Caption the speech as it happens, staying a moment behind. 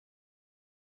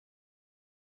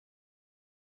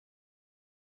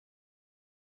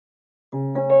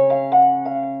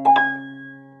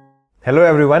Hello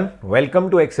everyone, welcome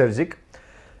to Exergic.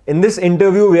 In this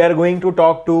interview, we are going to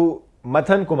talk to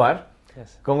Mathankumar.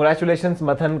 Yes. Congratulations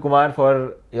Mathankumar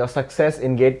for your success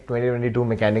in GATE 2022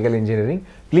 Mechanical Engineering.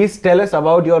 Please tell us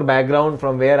about your background,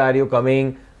 from where are you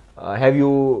coming, have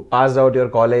you passed out your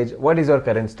college, what is your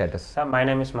current status? So my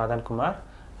name is Mathankumar.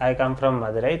 I come from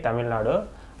Madurai, Tamil Nadu.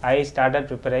 I started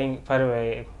preparing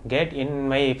for GATE in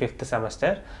my 5th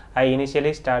semester. I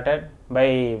initially started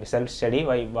by self-study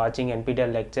by watching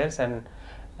NPTEL lectures and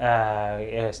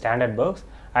standard books.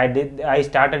 I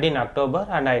started in October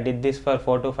and I did this for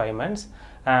 4 to 5 months.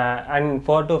 And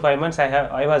 4 to 5 months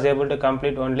I was able to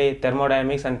complete only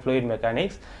thermodynamics and fluid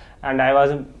mechanics, and I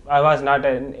was not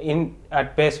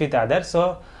at pace with others,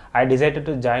 so I decided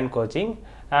to join coaching.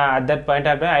 At that point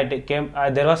of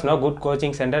time, there was no good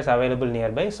coaching centers available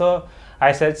nearby, so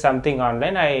I searched something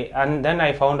online. And then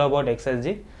I found about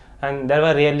Exergic, and there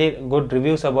were really good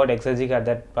reviews about Exergic at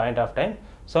that point of time.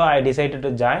 So I decided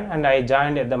to join, and I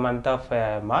joined at the month of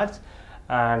March.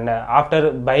 And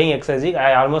after buying Exergic,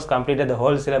 I almost completed the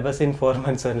whole syllabus in 4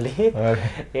 months only.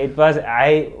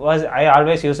 I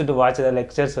always used to watch the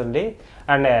lectures only,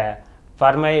 and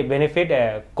for my benefit,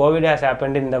 COVID has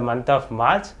happened in the month of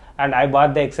March, and I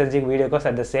bought the Exergic video course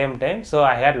at the same time, so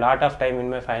I had lot of time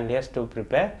in my final years to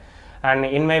prepare. And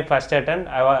in my first attempt,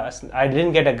 I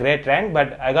didn't get a great rank,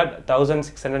 but I got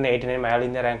 1689. My all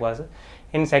India rank was.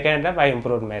 In second attempt, I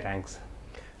improved my ranks.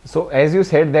 So as you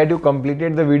said that you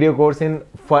completed the video course in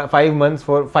 5 months,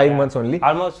 for 5 months only.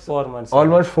 Almost 4 months.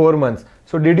 Almost 4 months.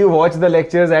 So did you watch the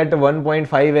lectures at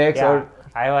 1.5x or?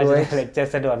 I watched the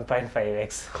lectures at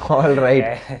 1.5x. All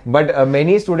right. But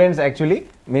many students actually,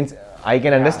 means I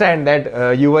can understand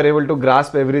that you were able to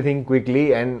grasp everything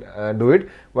quickly and do it.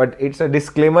 But it's a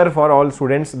disclaimer for all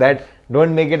students that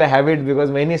don't make it a habit,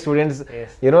 because many students,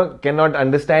 cannot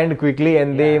understand quickly,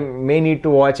 and they may need to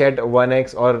watch at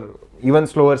 1x or even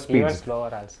slower speeds. Even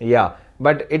slower also. Yeah.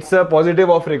 But it's a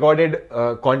positive of recorded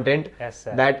content. Yes,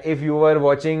 sir. That if you were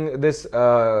watching this,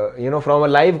 from a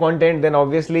live content, then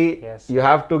obviously you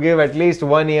have to give at least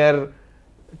 1 year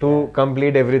to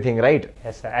complete everything, right?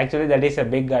 Yes, sir. Actually, that is a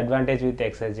big advantage with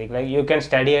Exergic. Like, you can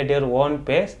study at your own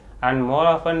pace, and more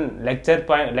often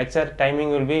lecture timing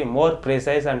will be more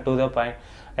precise and to the point.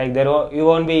 Like, you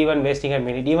won't be even wasting a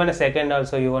minute, even a second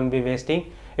also you won't be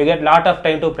wasting. You get lot of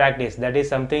time to practice. That is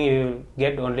something you will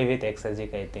get only with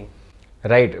Exergic, I think.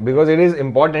 Right, because it is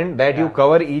important that you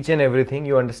cover each and everything,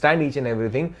 you understand each and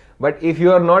everything. But if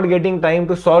you are not getting time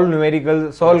to solve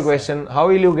numerical, question, how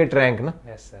will you get rank? No?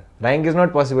 Yes, sir. Rank is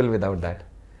not possible without that.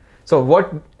 So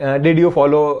what did you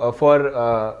follow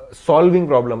for solving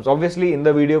problems? Obviously in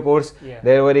the video course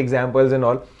there were examples and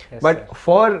all. Yes, but sir,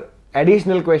 for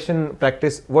additional question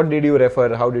practice, what did you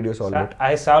refer? How did you solve it?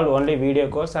 I solved only video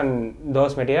course and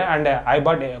those material, and I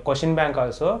bought a question bank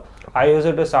also. I used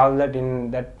to solve that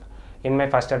in my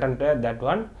first attempt, that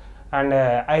one. And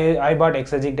I bought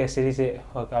Exergic test series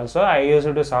also. I used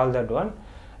to solve that one.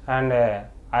 And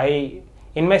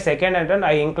in my second attempt,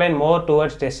 I inclined more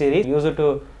towards test series. Used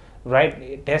to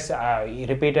write tests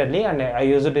repeatedly, and I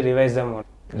used to revise them.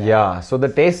 Yeah, so the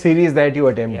test series that you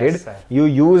attempted, you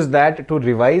use that to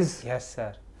revise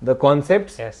the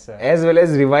concepts, as well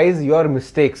as revise your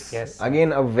mistakes.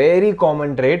 Again, a very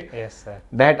common trait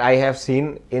that I have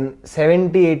seen in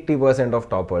 70-80% of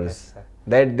toppers,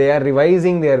 that they are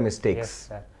revising their mistakes.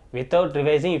 Without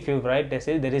revising, if you write test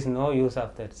series, there is no use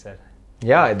of that, sir.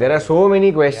 Yeah, there are so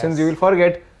many questions you will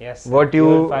forget. What you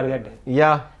will forget.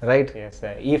 Yeah, right. Yes,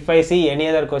 sir. If I see any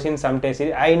other question, some test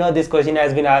series, I know this question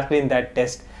has been asked in that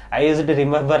test. I used to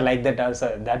remember like that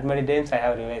also. That many times I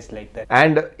have revised like that.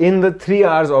 And in the 3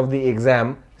 hours of the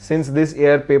exam, since this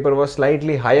year paper was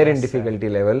slightly higher in difficulty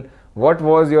level, what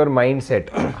was your mindset?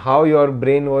 How your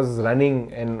brain was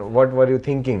running, and what were you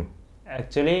thinking?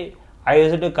 Actually, I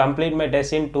used to complete my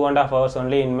test in 2.5 hours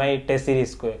only in my test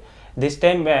series. This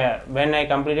time when I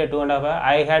completed 2.5 hours,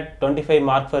 I had 25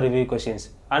 marks for review questions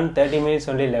and 30 minutes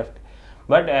only left.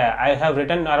 But I have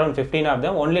written around 15 of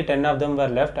them, only 10 of them were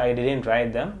left, I didn't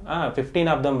write them. 15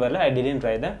 of them were left, I didn't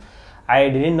write them. I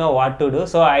didn't know what to do,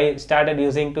 so I started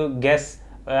using to guess.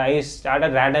 I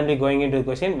started randomly going into the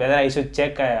question whether I should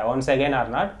check once again or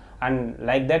not. And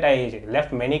like that I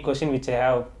left many questions which I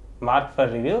have marked for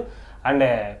review,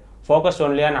 and focused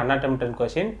only on unattempted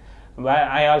question. But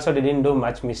I also didn't do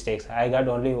much mistakes. I got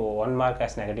only 1 mark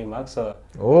as negative mark. So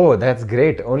oh, that's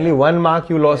great. Only 1 mark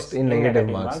you lost in negative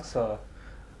marks. So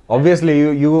obviously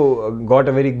you got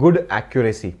a very good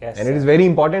accuracy, and it is very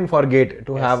important for GATE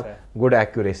to have good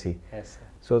accuracy.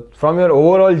 So from your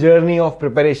overall journey of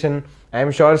preparation, I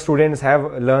am sure students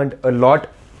have learned a lot,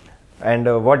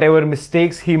 and whatever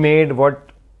mistakes he made,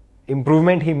 what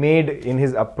improvement he made in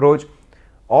his approach,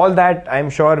 all that I'm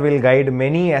sure will guide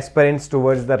many aspirants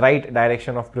towards the right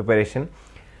direction of preparation.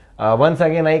 Once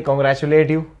again, I congratulate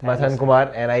you,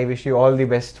 Mathankumar, and I wish you all the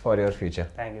best for your future.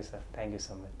 Thank you, sir. Thank you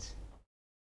so much.